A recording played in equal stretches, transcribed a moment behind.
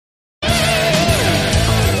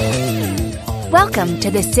Welcome to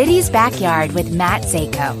the City's Backyard with Matt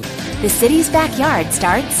Zako. The City's Backyard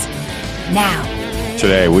starts now.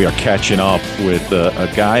 Today we are catching up with a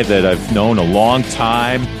guy that I've known a long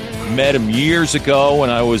time. Met him years ago when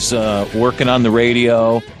I was working on the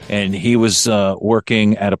radio, and he was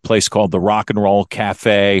working at a place called the Rock and Roll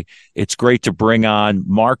Cafe. It's great to bring on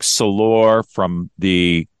Mark Salore from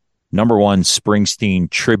the #1 Springsteen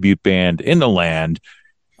tribute band in the land,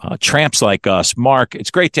 Tramps Like Us. Mark, it's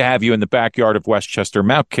great to have you in the backyard of Westchester,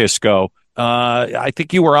 Mount Kisco. I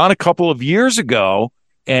think you were on a couple of years ago,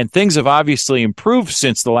 and things have obviously improved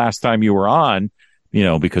since the last time you were on, you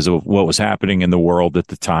know, because of what was happening in the world at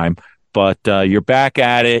the time. But you're back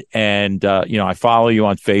at it, and, you know, I follow you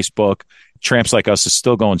on Facebook. Tramps Like Us is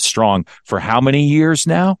still going strong. For how many years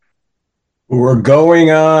now? We're going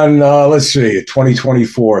on,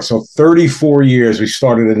 2024. So 34 years. We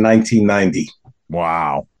started in 1990.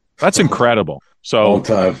 Wow. That's incredible. So Long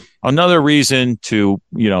time. Another reason to,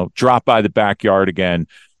 you know, drop by the backyard again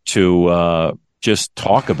to just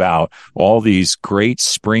talk about all these great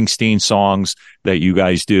Springsteen songs that you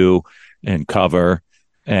guys do and cover.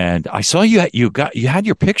 And I saw you had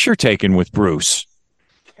your picture taken with Bruce.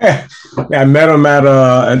 Yeah, I met him at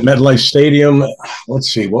MetLife Stadium.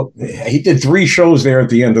 Let's see, he did 3 shows there at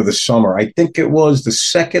the end of the summer. I think it was the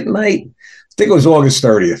second night. I think it was August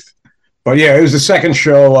 30th. But yeah, it was the second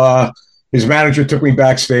show. His manager took me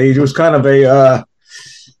backstage. It was kind of a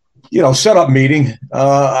setup meeting.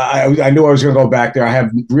 I knew I was going to go back there. I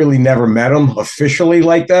have really never met him officially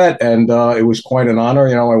like that, and it was quite an honor.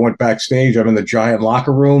 You know, I went backstage. I'm in the giant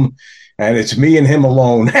locker room, and it's me and him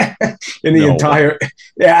alone in the entire.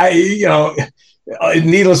 Yeah,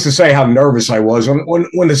 needless to say, how nervous I was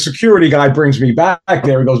when the security guy brings me back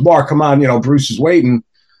there. He goes, "Mark, come on, you know, Bruce is waiting."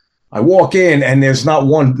 I walk in, and there's not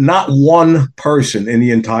one person in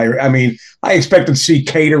the entire. I mean, I expected to see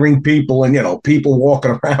catering people and, you know, people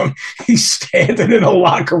walking around. He's standing in a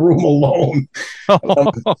locker room alone.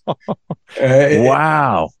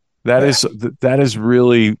 Wow, that is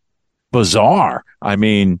really bizarre. I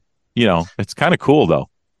mean, you know, it's kind of cool though.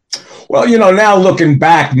 Well, you know, now looking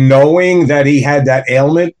back, knowing that he had that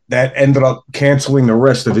ailment that ended up canceling the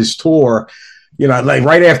rest of his tour, you know, like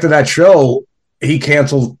right after that show, he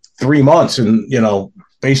canceled 3 months and, you know,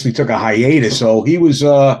 basically took a hiatus. So he was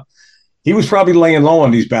probably laying low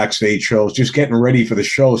on these backstage shows, just getting ready for the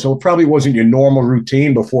show. So it probably wasn't your normal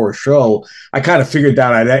routine before a show. I kind of figured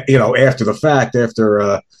that out, you know, after the fact,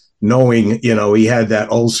 after knowing, you know, he had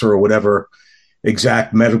that ulcer or whatever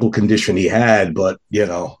exact medical condition he had. But, you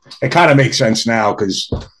know, it kind of makes sense now because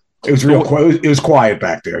it was it was quiet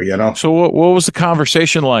back there, you know. So what was the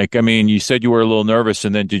conversation like? I mean, you said you were a little nervous,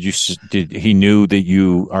 and then did he knew that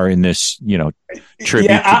you are in this, you know, tribute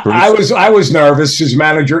to Bruce? I was nervous. His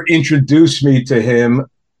manager introduced me to him,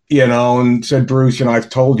 you know, and said, "Bruce, you know,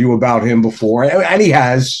 I've told you about him before," and he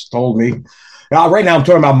has told me. Right now, I'm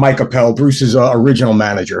talking about Mike Appel, Bruce's original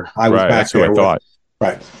manager. I was back that's there. What I thought.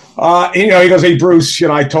 Right. You know, he goes, "Hey, Bruce, you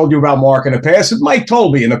know, I told you about Mark in the past." And Mike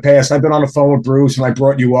told me in the past, I've been on the phone with Bruce and I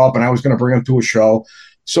brought you up and I was going to bring him to a show.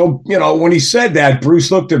 So, you know, when he said that,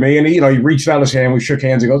 Bruce looked at me and he reached out his hand. We shook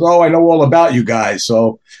hands. He goes, "Oh, I know all about you guys."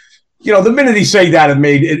 So, you know, the minute he said that,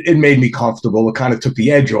 it made me comfortable. It kind of took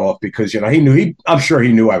the edge off because, you know, I'm sure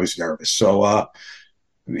he knew I was nervous. So,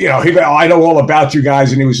 you know, I know all about you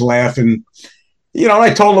guys. And he was laughing, you know, and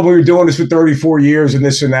I told him we were doing this for 34 years and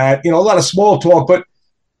this and that, you know, a lot of small talk, but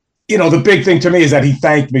you know, the big thing to me is that he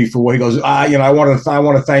thanked me for what he goes, you know, I want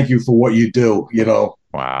to thank you for what you do, you know.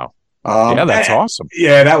 Wow. Yeah, that's awesome.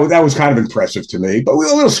 Yeah, that was kind of impressive to me. But we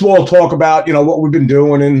had a little small talk about, you know, what we've been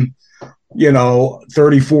doing in, you know,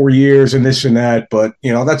 34 years and this and that. But,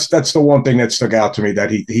 you know, that's the one thing that stuck out to me that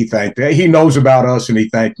he thanked me. He knows about us and he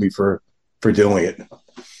thanked me for doing it.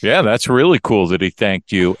 Yeah, that's really cool that he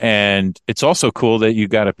thanked you. And it's also cool that you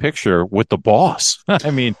got a picture with the boss. I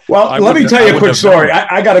mean, well, let me tell you a quick story.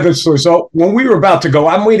 I got a good story. So when we were about to go,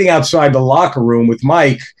 I'm waiting outside the locker room with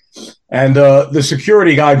Mike, and the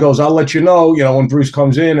security guy goes, "I'll let you know, when Bruce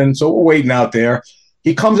comes in." And so we're waiting out there.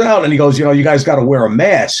 He comes out and he goes, "You guys got to wear a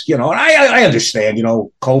mask, and I understand,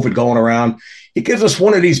 COVID going around." He gives us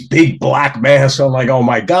one of these big black masks. I'm like, oh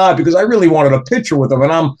my God, because I really wanted a picture with him.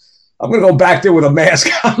 And I'm going to go back there with a mask.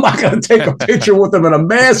 I'm not going to take a picture with him and a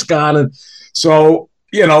mask on. And so,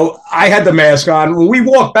 I had the mask on. When we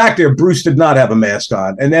walked back there, Bruce did not have a mask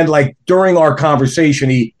on. And then during our conversation,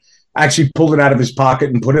 he actually pulled it out of his pocket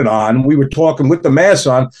and put it on. We were talking with the mask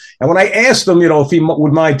on. And when I asked him, if he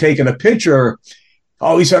would mind taking a picture,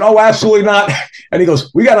 he said, "Oh, absolutely not." And he goes,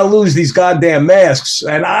 "We got to lose these goddamn masks."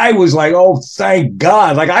 And I was like, oh, thank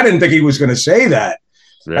God. I didn't think he was going to say that.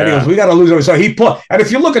 And he goes, we got to lose him. So he put, and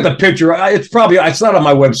if you look at the picture, it's not on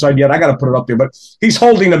my website yet. I got to put it up there, but he's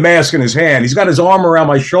holding the mask in his hand. He's got his arm around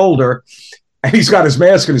my shoulder and he's got his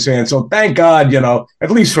mask in his hand. So thank God,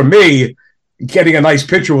 at least for me, getting a nice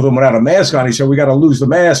picture with him without a mask on. He said, we got to lose the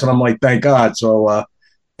mask. And I'm like, thank God. So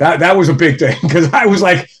that was a big thing because I was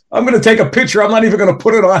like, I'm going to take a picture. I'm not even going to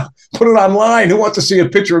put it online. Who wants to see a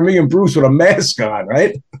picture of me and Bruce with a mask on,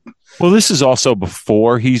 right? Well, this is also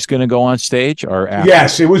before he's going to go on stage or after?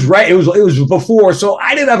 Yes, it was right. It was before. So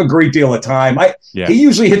I didn't have a great deal of time. He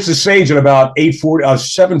usually hits the stage at about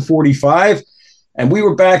 7:45. And we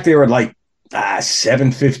were back there at like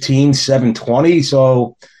 7:15, 7:20.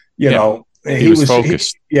 So, he was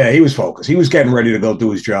focused. He was focused. He was getting ready to go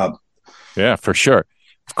do his job. Yeah, for sure.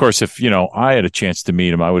 Of course, if, I had a chance to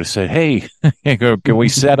meet him, I would have said, hey, can we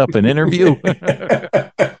set up an interview?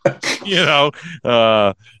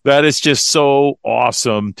 That is just so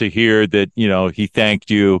awesome to hear that, he thanked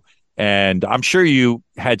you. And I'm sure you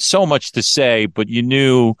had so much to say, but you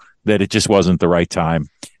knew that it just wasn't the right time.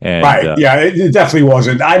 And, right. Yeah, it definitely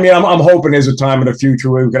wasn't. I mean, I'm hoping there's a time in the future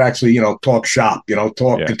where we could actually, talk shop,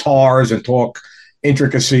 talk guitars and talk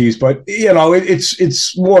intricacies. But,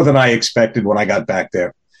 it's more than I expected when I got back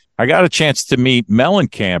there. I got a chance to meet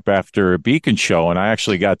Mellencamp after a Beacon show, and I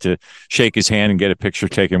actually got to shake his hand and get a picture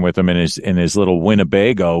taken with him in his little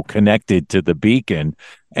Winnebago connected to the Beacon.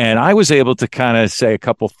 And I was able to kind of say a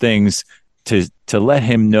couple things to let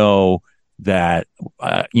him know that,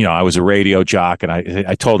 I was a radio jock, and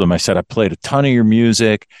I told him, I said, I played a ton of your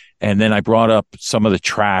music. And then I brought up some of the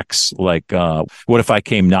tracks, like What If I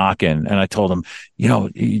Came Knocking? And I told him,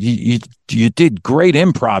 you did great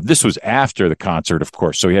improv. This was after the concert, of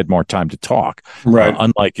course, so he had more time to talk. Right.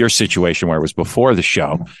 Unlike your situation where it was before the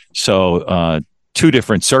show. So two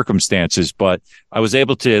different circumstances. But I was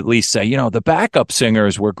able to at least say, the backup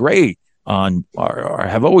singers were great or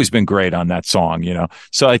have always been great on that song,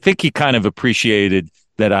 So I think he kind of appreciated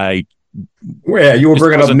that you were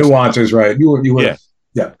bringing up nuances, right? You were.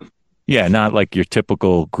 Yeah. Yeah, not like your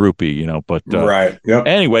typical groupie, but right. Yep.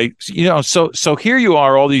 Anyway, so here you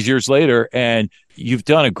are all these years later, and you've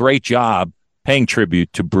done a great job paying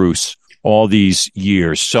tribute to Bruce all these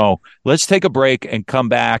years. So let's take a break and come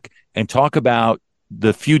back and talk about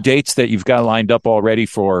the few dates that you've got lined up already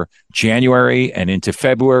for January and into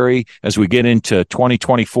February as we get into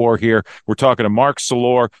 2024 here. We're talking to Mark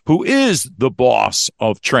Salore, who is the boss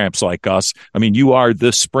of Tramps Like Us. I mean, you are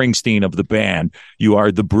the Springsteen of the band. You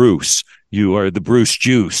are the Bruce. You are the Bruce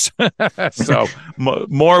Juice. So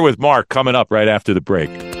more with Mark coming up right after the break.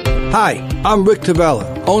 Hi, I'm Rick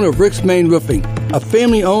Tavella, owner of Rick's Main Roofing, a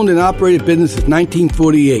family-owned and operated business since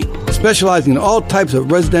 1948, specializing in all types of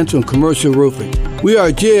residential and commercial roofing. We are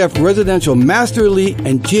a GAF Residential Master Elite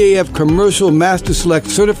and GAF Commercial Master Select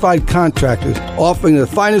certified contractors offering the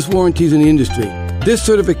finest warranties in the industry. This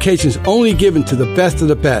certification is only given to the best of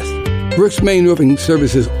the best. Rick's Main Roofing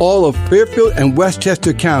services all of Fairfield and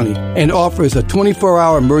Westchester County and offers a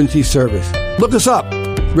 24-hour emergency service. Look us up,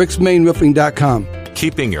 ricksmainroofing.com.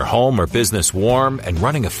 Keeping your home or business warm and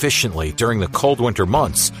running efficiently during the cold winter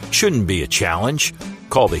months shouldn't be a challenge.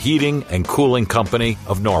 Call the Heating and Cooling Company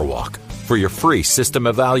of Norwalk for your free system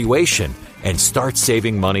evaluation and start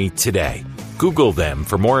saving money today. Google them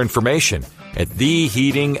for more information at the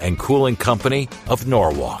Heating and Cooling Company of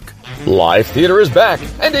Norwalk. Live theater is back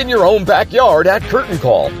and in your own backyard at Curtain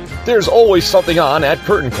Call. There's always something on at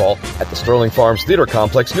Curtain Call at the Sterling Farms Theater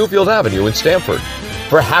Complex, Newfield Avenue in Stamford.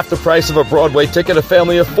 For half the price of a Broadway ticket, a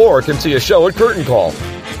family of four can see a show at Curtain Call.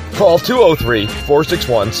 Call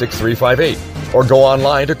 203-461-6358 or go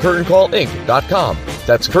online to curtaincallinc.com.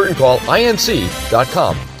 That's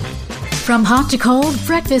curtaincallinc.com. From hot to cold,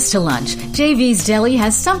 breakfast to lunch, JV's Deli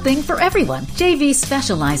has something for everyone. JV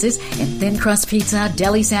specializes in thin crust pizza,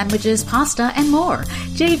 deli sandwiches, pasta, and more.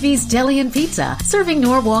 JV's Deli and Pizza, serving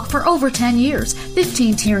Norwalk for over 10 years,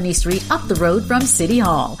 15 Tierney Street up the road from City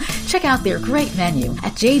Hall. Check out their great menu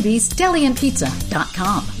at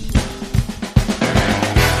jvsdeliandpizza.com.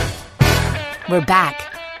 We're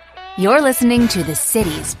back. You're listening to The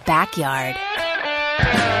City's Backyard.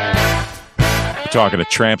 Talking to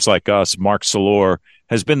Tramps Like Us, Mark Salore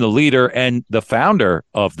has been the leader and the founder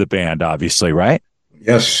of the band, obviously, right?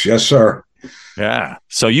 Yes, sir. Yeah.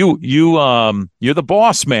 So you're the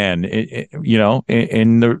boss man,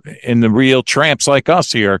 in the real Tramps Like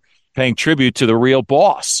Us here, paying tribute to the real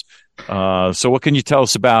boss. So what can you tell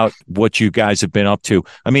us about what you guys have been up to?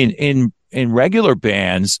 I mean, in regular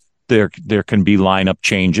bands, there can be lineup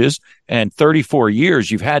changes, and 34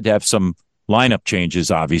 years, you've had to have some lineup changes,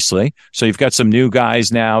 obviously. So you've got some new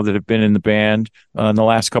guys now that have been in the band in the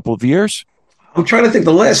last couple of years. I'm trying to think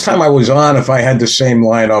the last time I was on, if I had the same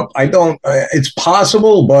lineup. I don't, it's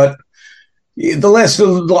possible, but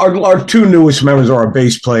our two newest members are our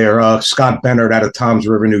bass player, Scott Bennett out of Toms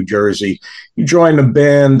River, New Jersey. He joined the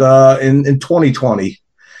band in 2020.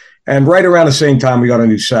 And right around the same time, we got a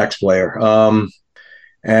new sax player.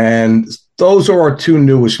 And those are our two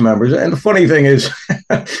newest members. And the funny thing is,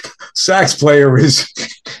 sax player is,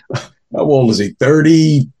 how old is he?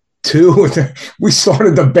 32. We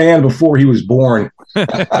started the band before he was born.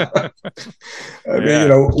 I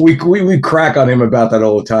mean, we crack on him about that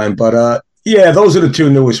all the time. But yeah, those are the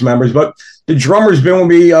two newest members. But the drummer's been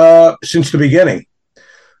with me since the beginning.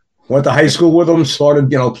 Went to high school with him,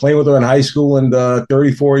 started, playing with him in high school, and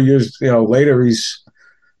 34 years, later, he's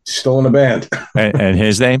still in the band. And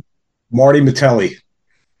his name? Marty Matelli.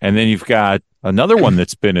 And then you've got another one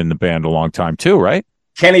that's been in the band a long time too, right?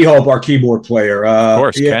 Kenny Hope, our keyboard player. Of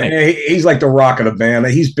course, Kenny. He's like the rock of the band.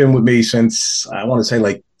 He's been with me since, I want to say,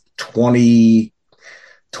 like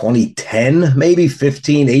 2010, maybe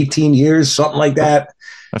 15, 18 years, something like that.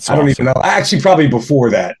 That's I don't even know. Actually, probably before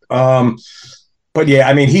that. But yeah,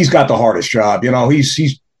 I mean, he's got the hardest job.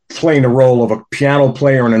 He's playing the role of a piano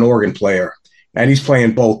player and an organ player, and he's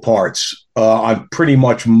playing both parts on pretty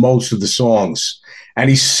much most of the songs. And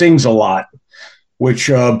he sings a lot, which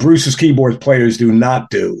Bruce's keyboard players do not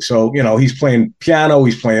do. So, he's playing piano,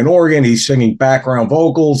 he's playing organ, he's singing background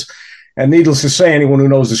vocals. And needless to say, anyone who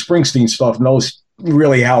knows the Springsteen stuff knows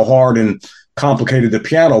really how hard and complicated the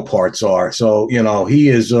piano parts are. So, he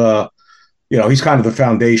is, he's kind of the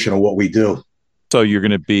foundation of what we do. So you're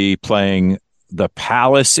going to be playing the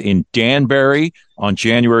Palace in Danbury on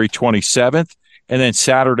January 27th, and then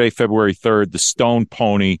Saturday, February 3rd, the Stone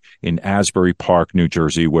Pony in Asbury Park, New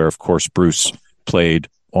Jersey, where, of course, Bruce played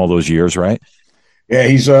all those years, right? Yeah,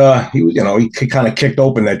 he kind of kicked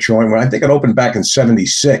open that joint. I think it opened back in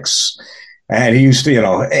 '76, and he used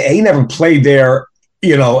to, he never played there,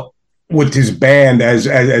 with his band as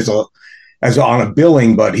on a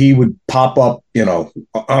billing, but he would pop up,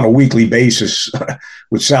 on a weekly basis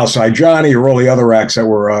with Southside Johnny or all the other acts that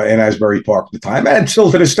were in Asbury Park at the time. And still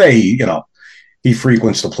to this day, he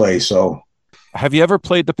frequents the place. So, have you ever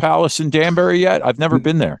played the Palace in Danbury yet? I've never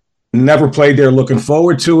been there. Never played there. Looking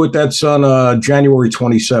forward to it. That's on January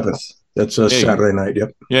 27th. That's a Saturday night.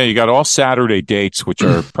 Yep. Yeah, you got all Saturday dates, which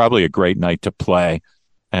are probably a great night to play.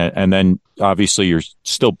 And then obviously you're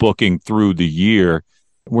still booking through the year.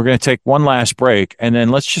 We're going to take one last break, and then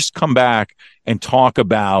let's just come back and talk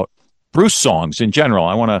about Bruce songs in general.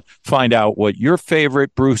 I want to find out what your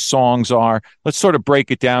favorite Bruce songs are. Let's sort of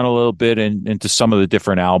break it down a little bit into some of the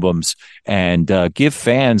different albums and give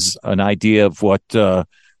fans an idea of what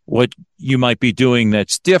you might be doing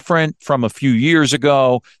that's different from a few years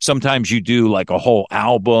ago. Sometimes you do like a whole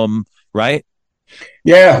album, right?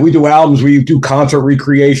 Yeah, we do albums. We do concert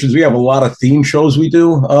recreations. We have a lot of theme shows we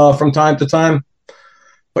do from time to time.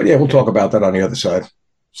 But yeah, we'll talk about that on the other side.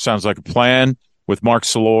 Sounds like a plan with Mark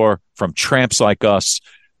Salore from Tramps Like Us,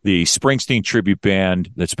 the Springsteen tribute band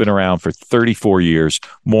that's been around for 34 years.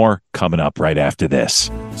 More coming up right after this.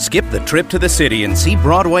 Skip the trip to the city and see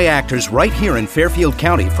Broadway actors right here in Fairfield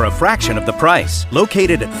County for a fraction of the price.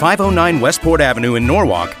 Located at 509 Westport Avenue in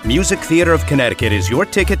Norwalk, Music Theater of Connecticut is your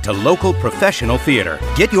ticket to local professional theater.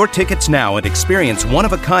 Get your tickets now and experience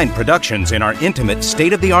one-of-a-kind productions in our intimate,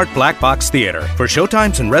 state-of-the-art black box theater. For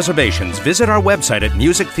showtimes and reservations, visit our website at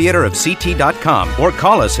musictheaterofct.com or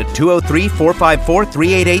call us at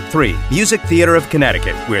 203-454-3883. Music Theater of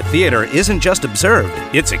Connecticut, where theater isn't just observed,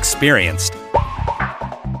 it's experienced.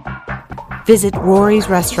 Visit Rory's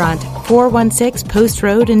Restaurant, 416 Post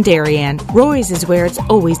Road in Darien. Rory's is where it's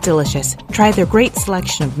always delicious. Try their great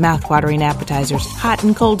selection of mouth-watering appetizers, hot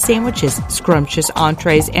and cold sandwiches, scrumptious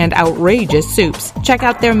entrees, and outrageous soups. Check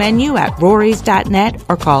out their menu at rorys.net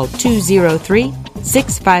or call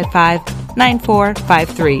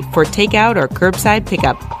 203-655-9453 for takeout or curbside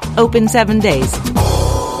pickup. Open 7 days.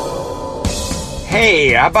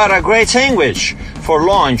 Hey, how about a great sandwich for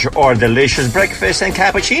lunch or delicious breakfast and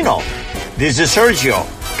cappuccino? This is Sergio.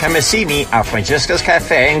 Come and see me at Francesca's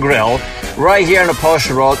Cafe and Grill right here on the Post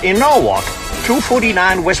Road in Norwalk,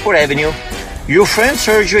 249 Westport Avenue. Your friend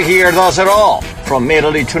Sergio here does it all, from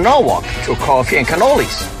Italy to Norwalk to coffee and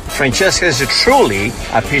cannolis. Francesca's is truly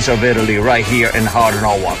a piece of Italy right here in heart of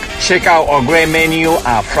Norwalk. Check out our great menu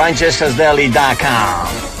at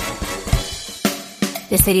francescasdeli.com.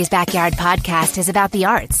 The City's Backyard podcast is about the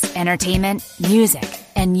arts, entertainment, music,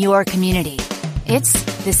 and your community. It's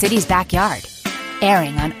The City's Backyard,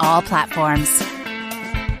 airing on all platforms.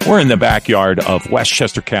 We're in the backyard of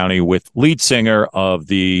Westchester County with lead singer of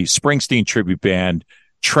the Springsteen tribute band,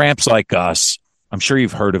 Tramps Like Us, I'm sure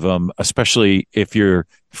you've heard of them, especially if you're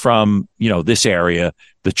from, this area,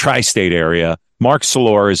 the tri-state area. Mark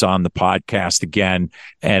Salore is on the podcast again,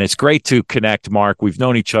 and it's great to connect, Mark. We've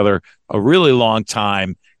known each other a really long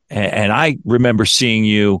time, and I remember seeing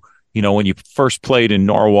you, when you first played in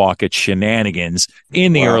Norwalk at Shenanigans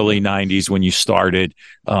in the early 90s when you started.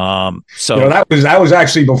 That was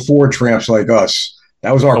actually before Tramps Like Us.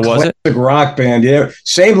 That was our classic rock band. Yeah,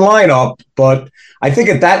 same lineup, but I think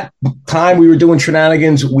at that time we were doing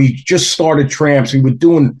Shenanigans. We just started Tramps. We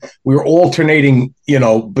were alternating,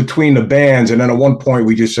 between the bands, and then at one point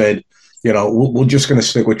we just said, we're just going to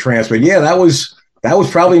stick with Tramps. But yeah, that was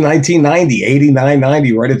probably 1990, 89,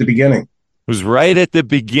 90, right at the beginning. It was right at the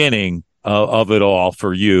beginning of it all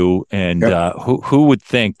for you. And who would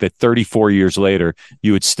think that 34 years later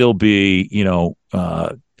you would still be,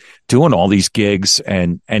 doing all these gigs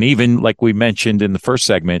and even, like we mentioned in the first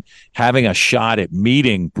segment, having a shot at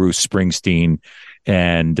meeting Bruce Springsteen.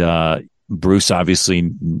 And Bruce obviously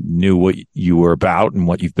knew what you were about and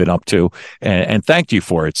what you've been up to, and thanked you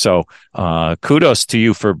for it. So kudos to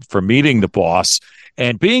you for meeting the boss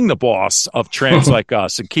and being the boss of Tramps Like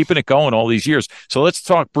Us and keeping it going all these years. So let's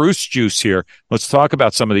talk Bruce Juice here. Let's talk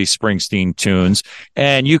about some of these Springsteen tunes,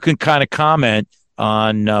 and you can kind of comment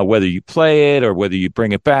on whether you play it or whether you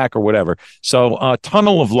bring it back or whatever. So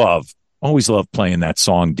Tunnel of Love. Always loved playing that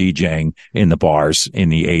song, DJing in the bars in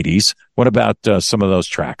the 80s. What about some of those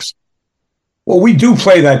tracks? Well, we do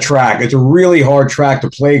play that track. It's a really hard track to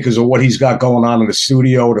play because of what he's got going on in the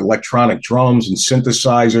studio with electronic drums and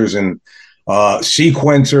synthesizers and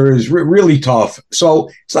sequencers, really tough. So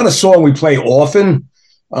it's not a song we play often,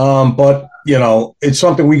 but, it's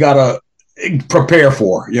something we got to prepare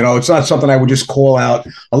for. It's not something I would just call out.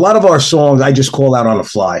 A lot of our songs I just call out on the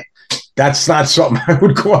fly. That's not something I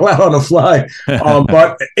would call out on the fly.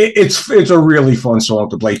 But it's a really fun song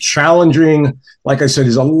to play. Challenging. Like I said,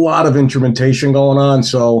 there's a lot of instrumentation going on.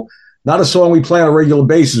 So not a song we play on a regular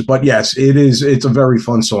basis, but yes, it is. It's a very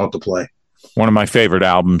fun song to play. One of my favorite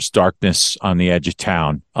albums, Darkness on the Edge of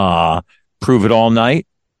Town. Prove It All Night.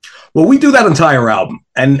 Well, we do that entire album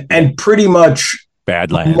and pretty much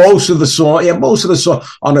Badlands. Most of the song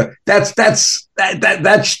on that's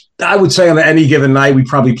I would say on any given night we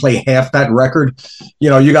probably play half that record.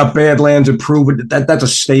 You got Badlands and Prove It. That's a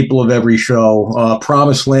staple of every show.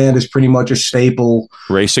 Promised Land is pretty much a staple.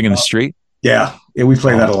 Racing in the Street. Yeah, we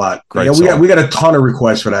play that a lot. Great we got a ton of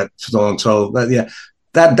requests for that song. So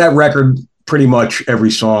that record. Pretty much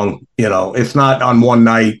every song, if not on one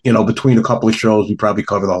night, between a couple of shows, we probably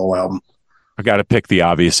cover the whole album. I got to pick the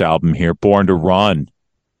obvious album here, Born to Run.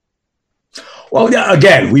 Well, yeah,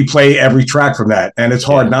 again, we play every track from that, and it's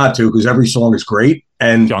hard not to because every song is great,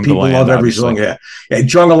 and Jungle people Land, love every obviously. song. Yeah,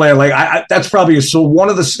 Jungle Land, that's probably one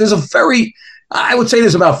of the. I would say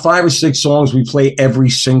there's about 5 or 6 songs we play every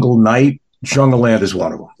single night. Jungle Land is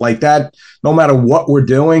one of them. Like that, no matter what we're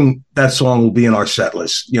doing, that song will be in our set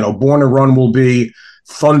list. Born to Run will be,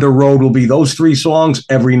 Thunder Road will be. Those 3 songs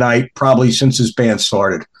every night, probably since this band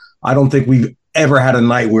started. I don't think we've ever had a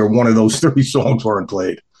night where one of those 3 songs weren't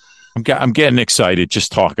played. I'm getting excited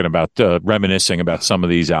just talking about, reminiscing about some of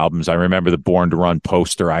these albums. I remember the Born to Run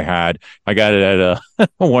poster I had. I got it at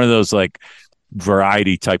one of those like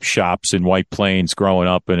variety type shops in White Plains growing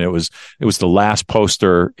up, and it was the last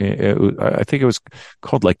poster. I think it was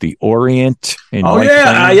called like the Orient in White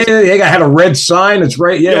Plains. I had a red sign. It's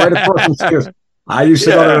right across the stairs. I used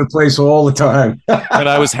to go to the place all the time. And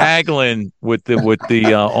I was haggling with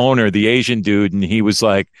the owner, the Asian dude, and I was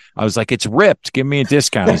like, it's ripped. Give me a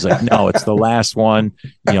discount. He's like, no, it's the last one,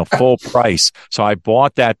 full price. So I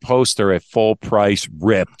bought that poster at full price,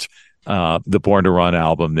 ripped, the Born to Run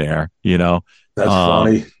album there, That's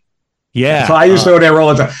funny. Yeah. So I used to go there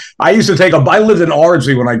all the time. I lived in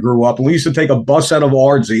Ardsley when I grew up, and we used to take a bus out of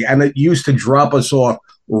Ardsley, and it used to drop us off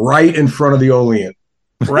right in front of the Orient.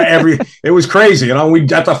 It was crazy.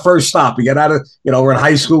 That's our first stop. We get out of, we're in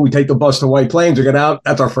high school. We take the bus to White Plains. We get out.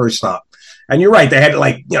 That's our first stop. And you're right. They had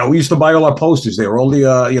we used to buy all our posters there. All the,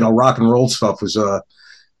 rock and roll stuff was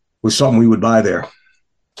something we would buy there.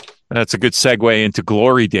 That's a good segue into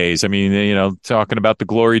glory days. I mean, talking about the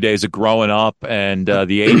glory days of growing up, and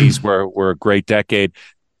the 80s were a great decade.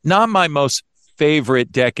 Not my most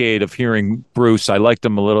favorite decade of hearing Bruce. I liked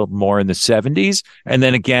him a little more in the 70s. And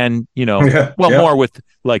then again, more with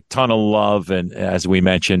like Tunnel of Love, and as we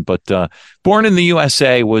mentioned, but Born in the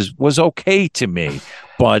USA was okay to me.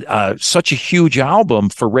 But such a huge album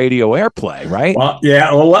for radio airplay, right?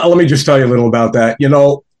 Well, let me just tell you a little about that.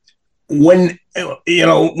 When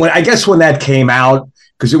that came out,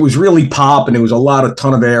 because it was really pop and there was a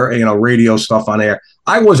ton of air, radio stuff on air.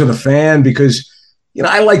 I wasn't a fan because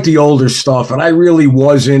I like the older stuff, and I really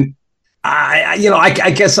wasn't.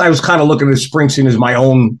 I guess I was kind of looking at Springsteen as my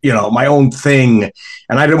own thing,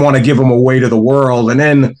 and I didn't want to give him away to the world. And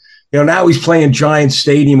then, now he's playing Giant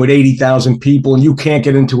Stadium with 80,000 people, and you can't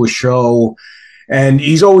get into a show. And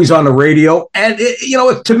he's always on the radio. And,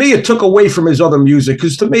 to me, it took away from his other music,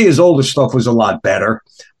 because to me, his older stuff was a lot better.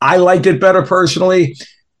 I liked it better personally.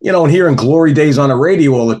 And hearing Glory Days on the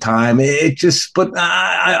radio all the time, but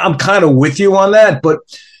I'm kind of with you on that. But,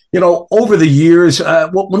 over the years,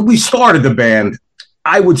 when we started the band,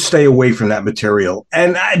 I would stay away from that material,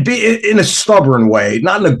 and I'd be in a stubborn way,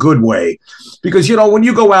 not in a good way, because, when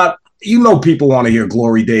you go out, people want to hear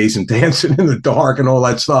Glory Days and Dancing in the Dark and all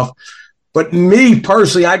that stuff. But me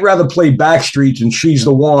personally, I'd rather play Backstreets and She's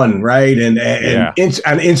the One, right? And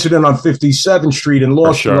an Incident on 57th Street and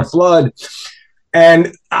Lost in the Flood.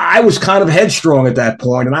 And I was kind of headstrong at that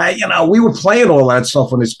point. And we were playing all that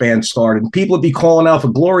stuff when this band started. And people would be calling out for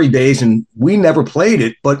Glory Days, and we never played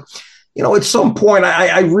it. But, at some point,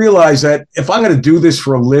 I realized that if I'm going to do this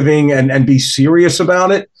for a living and be serious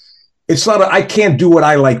about it, it's not, I can't do what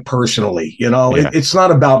I like personally. It's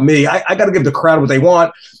not about me. I got to give the crowd what they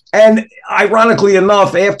want. And ironically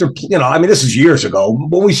enough, after, this is years ago,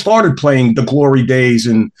 when we started playing the Glory Days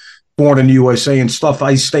and Born in the USA and stuff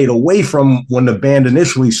I stayed away from when the band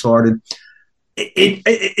initially started,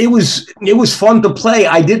 it was fun to play.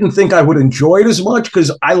 I didn't think I would enjoy it as much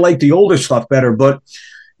because I like the older stuff better. But,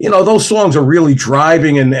 those songs are really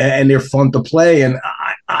driving and they're fun to play. And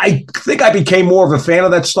I think I became more of a fan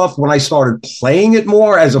of that stuff when I started playing it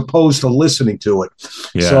more as opposed to listening to it.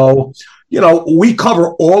 Yeah. So, we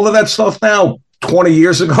cover all of that stuff now. 20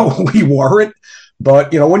 years ago, we weren't.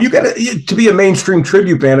 But, when you get to be a mainstream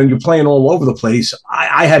tribute band and you're playing all over the place,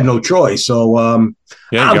 I had no choice. So,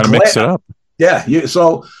 you got to mix it up. Yeah.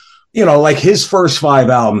 So, like his first 5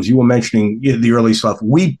 albums, you were mentioning the early stuff.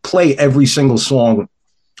 We play every single song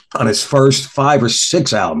on his first 5 or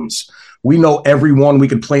 6 albums. We know everyone. We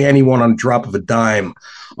could play anyone on a drop of a dime.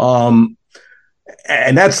 And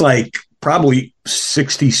that's like probably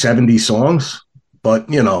 60, 70 songs. But,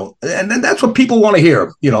 and then that's what people want to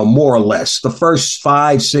hear, more or less. The first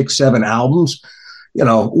 5, 6, 7 albums,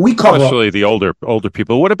 we cover. Especially the older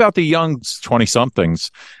people. What about the young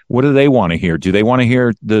 20-somethings? What do they want to hear? Do they want to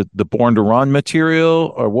hear the Born to Run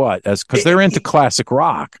material or what? Because they're into classic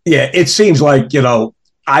rock. Yeah, it seems like,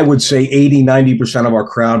 I would say 80, 90% of our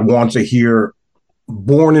crowd wants to hear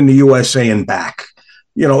Born in the USA and Back.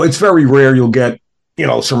 It's very rare you'll get,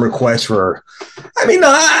 some requests for,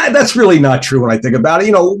 that's really not true when I think about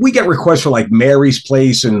it. We get requests for like Mary's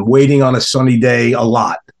Place and Waiting on a Sunny Day a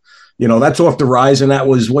lot. That's off the rise. And that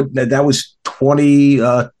was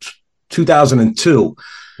 2002.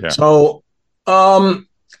 Yeah. So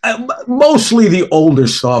mostly the older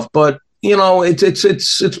stuff, but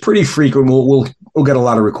it's pretty frequent. We'll get a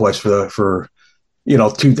lot of requests for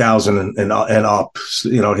 2000 and up,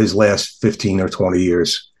 his last 15 or 20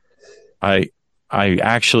 years. I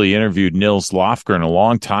actually interviewed Nils Lofgren a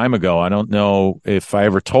long time ago. I don't know if I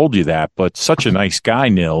ever told you that, but such a nice guy,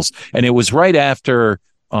 Nils. And it was right after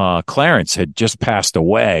Clarence had just passed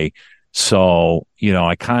away. So,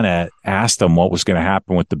 I kind of asked him what was going to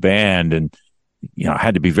happen with the band. And, I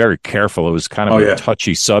had to be very careful. It was kind of a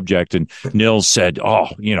touchy subject. And Nils said, I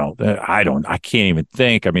can't even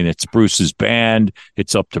think. It's Bruce's band.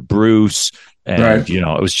 It's up to Bruce. And, right.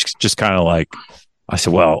 It was just kind of like, I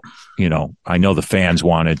said, well, I know the fans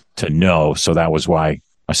wanted to know. So that was why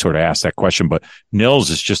I sort of asked that question. But Nils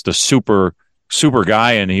is just a super, super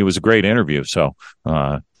guy. And he was a great interview. So,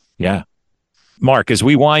 yeah. Mark, as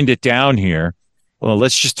we wind it down here, well,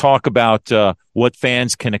 let's just talk about what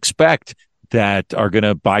fans can expect that are going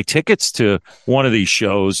to buy tickets to one of these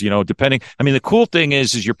shows, depending. The cool thing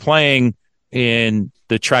is you're playing in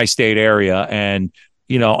the tri-state area and,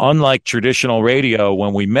 unlike traditional radio,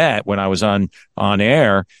 when I was on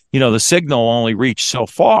air, the signal only reached so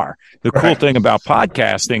far. The cool thing about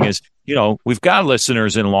podcasting is, we've got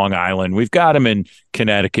listeners in Long Island. We've got them in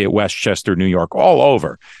Connecticut, Westchester, New York, all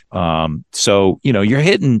over. So, you're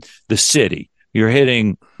hitting the city. You're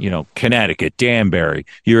hitting, Connecticut, Danbury.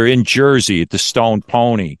 You're in Jersey at the Stone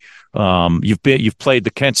Pony. You've played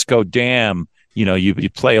the Kensico Dam. You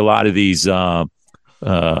play a lot of these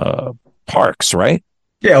parks, right?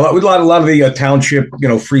 Yeah, a lot of the township,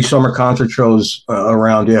 free summer concert shows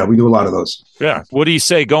around. Yeah, we do a lot of those. Yeah. What do you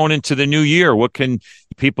say going into the new year? What can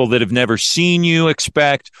people that have never seen you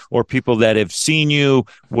expect, or people that have seen you?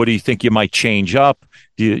 What do you think you might change up?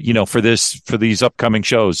 For these upcoming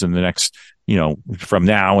shows in the next, from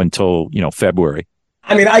now until February?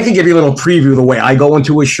 I can give you a little preview of the way I go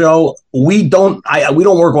into a show. We don't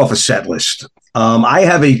work off a set list. I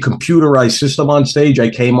have a computerized system on stage I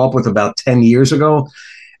came up with about 10 years ago,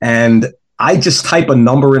 and I just type a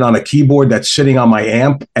number in on a keyboard that's sitting on my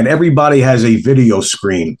amp, and everybody has a video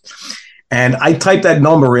screen. And I type that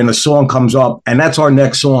number in, a song comes up, and that's our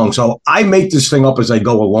next song. So I make this thing up as I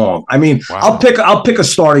go along. I mean, wow. I'll pick a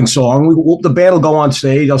starting song. The band will go on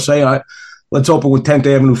stage. I'll say, let's open with 10th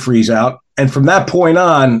Avenue Freeze Out. And from that point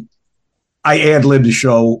on, I ad-lib the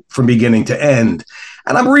show from beginning to end.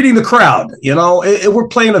 And I'm reading the crowd. You know, we're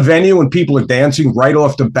playing a venue and people are dancing right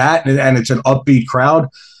off the bat, and it's an upbeat crowd.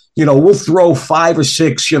 You know, we'll throw 5 or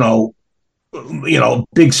 6,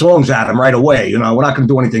 big songs at them right away. You know, we're not going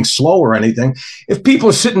to do anything slow or anything. If people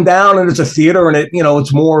are sitting down and it's a theater and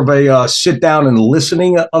it's more of a sit down and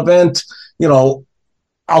listening event,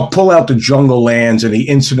 I'll pull out the Jungle Lands and the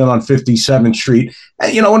Incident on 57th Street,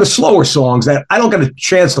 and the slower songs that I don't get a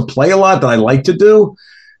chance to play a lot that I like to do.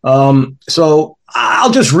 So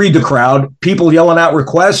I'll just read the crowd. People yelling out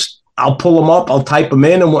requests, I'll pull them up, I'll type them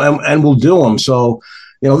in, and we'll do them. So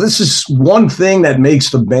this is one thing that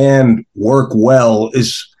makes the band work well,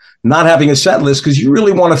 is not having a set list, because you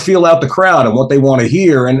really want to feel out the crowd and what they want to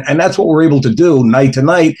hear. And that's what we're able to do night to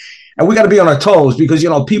night. And we got to be on our toes, because,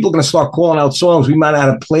 people are going to start calling out songs we might not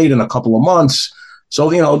have played in a couple of months. So,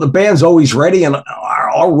 the band's always ready, and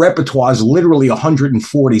our repertoire is literally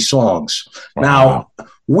 140 songs. Wow. Now,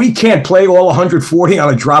 we can't play all 140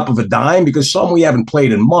 on a drop of a dime, because some we haven't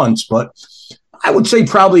played in months, but I would say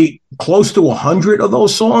probably close to 100 of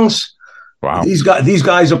those songs. Wow. These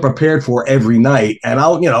guys are prepared for every night. And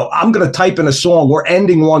I'm going to type in a song. We're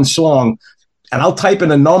ending one song, and I'll type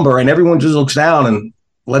in a number, and everyone just looks down and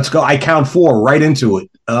let's go. I count 4 right into it.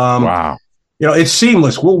 Wow. It's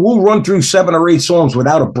seamless. We'll run through 7 or 8 songs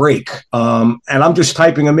without a break. And I'm just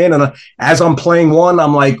typing them in. And as I'm playing one,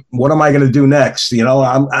 I'm like, what am I going to do next?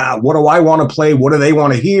 What do I want to play? What do they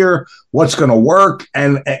want to hear? What's going to work?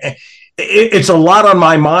 And it's a lot on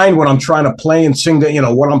my mind when I'm trying to play and sing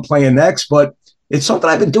what I'm playing next, but it's something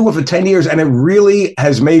I've been doing for 10 years, and it really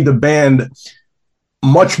has made the band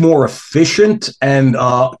much more efficient and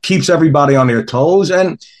keeps everybody on their toes.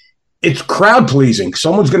 And it's crowd pleasing.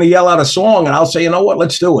 Someone's going to yell out a song, and I'll say, you know what,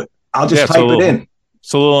 let's do it. I'll just type it in.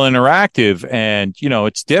 It's a little interactive, and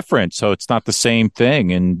it's different, so it's not the same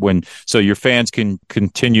thing. And so your fans can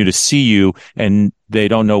continue to see you, and they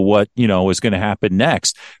don't know what is going to happen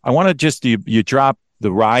next. I want to just you drop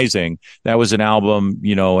The Rising. That was an album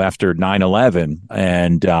after 9/11,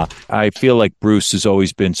 and I feel like Bruce has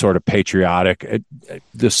always been sort of patriotic.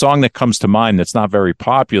 The song that comes to mind that's not very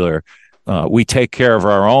popular, We Take Care of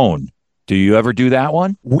Our Own. Do you ever do that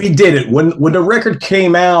one? We did it when the record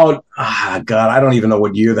came out. God, I don't even know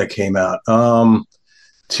what year that came out.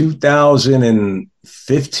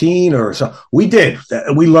 2015 or so. We did.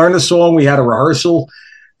 We learned the song. We had a rehearsal.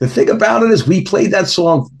 The thing about it is we played that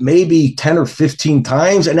song maybe 10 or 15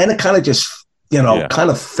 times, and then it kind of just, kind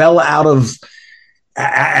of fell out of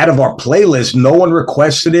our playlist. No one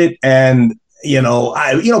requested it, and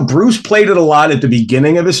Bruce played it a lot at the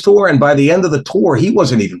beginning of his tour, and by the end of the tour, he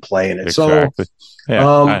wasn't even playing it. Exactly.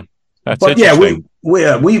 So,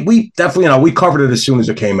 we definitely, we covered it as soon as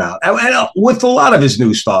it came out. And with a lot of his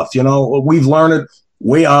new stuff, we've learned it.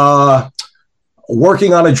 We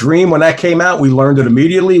Working on a Dream, when that came out, we learned it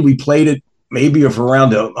immediately. We played it maybe for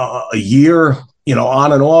around a year,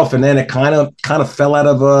 on and off, and then it kind of fell out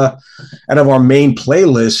of our main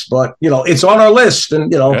playlist. But it's on our list,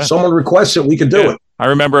 and someone requests it, we could do it. I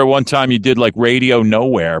remember at one time you did like Radio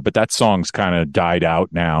Nowhere, but that song's kind of died out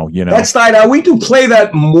now. That's died out. We do play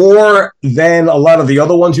that more than a lot of the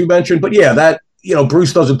other ones you mentioned, but yeah, that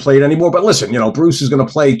Bruce doesn't play it anymore. But listen, Bruce is going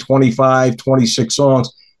to play 25, 26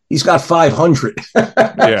 songs. He's got 500.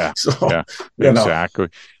 Yeah, exactly.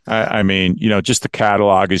 I mean, just the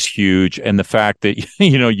catalog is huge. And the fact that,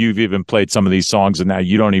 you've even played some of these songs and now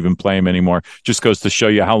you don't even play them anymore just goes to show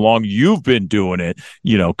you how long you've been doing it,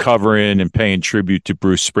 covering and paying tribute to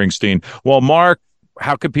Bruce Springsteen. Well, Mark,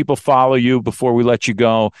 how can people follow you before we let you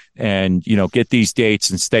go and, get these dates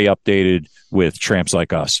and stay updated with Tramps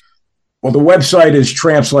Like Us? Well, the website is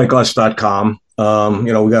trampslikеus.com.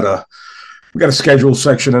 We got a schedule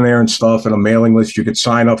section in there and stuff, and a mailing list. You could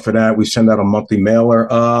sign up for that. We send out a monthly mailer.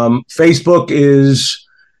 Facebook is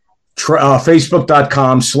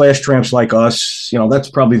facebook.com/trampslikeus. That's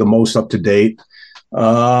probably the most up to date.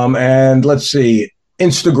 And let's see.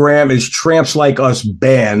 Instagram is Tramps Like Us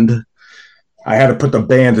Band. I had to put the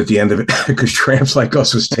band at the end of it because Tramps Like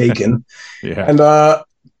Us was taken. Yeah. And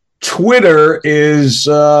Twitter is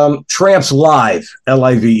Tramps Live,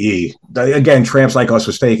 Live. Again, Tramps Like Us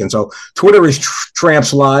was taken. So Twitter is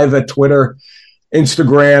Tramps Live at Twitter.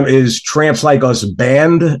 Instagram is Tramps Like Us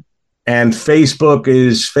Band. And Facebook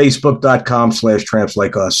is facebook.com/Tramps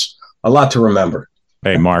Like Us. A lot to remember.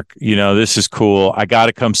 Hey, Mark, this is cool. I got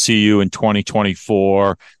to come see you in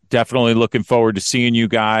 2024. Definitely looking forward to seeing you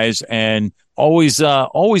guys, and always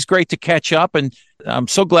great to catch up. And I'm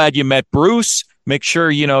so glad you met Bruce. Make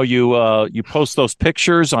sure, you post those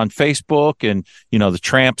pictures on Facebook and, the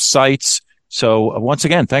Tramps sites. So once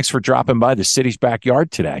again, thanks for dropping by the city's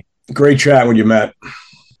backyard today. Great chat with you, Matt.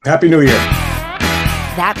 Happy New Year.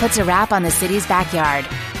 That puts a wrap on the city's backyard.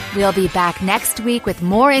 We'll be back next week with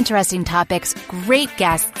more interesting topics, great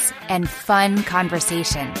guests, and fun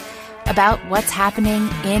conversation about what's happening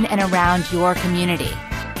in and around your community.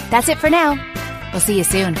 That's it for now. We'll see you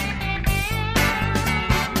soon.